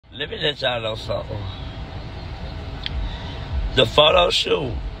Let me let y'all know something. The photo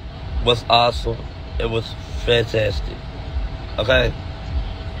shoot was awesome. It was fantastic. Okay?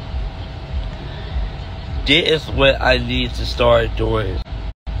 This is what I need to start doing.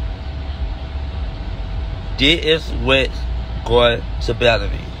 This is what's going to better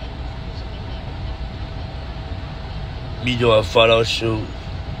me. Me doing photo shoot.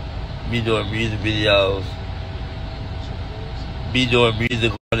 Me doing music videos. Me doing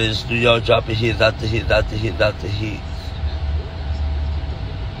music in the studio, dropping hits after hits after hits after hits.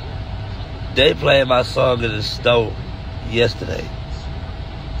 They played my song in the store yesterday.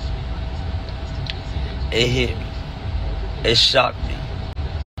 It hit me. It shocked me.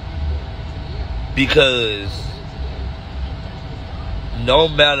 Because no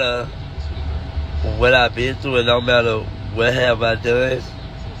matter what I've been through and no matter what have I done,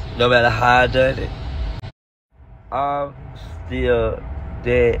 no matter how I done it, I'm still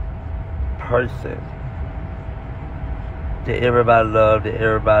that person that everybody love, that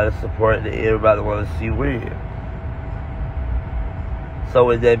everybody support, that everybody want to see win. So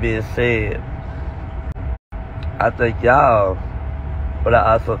with that being said, I thank y'all, but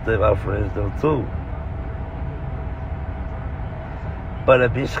I also thank my friends though too. But a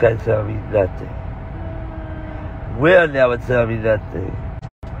bitch can't tell me nothing. Will never tell me nothing.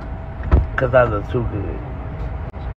 Cause I look too good.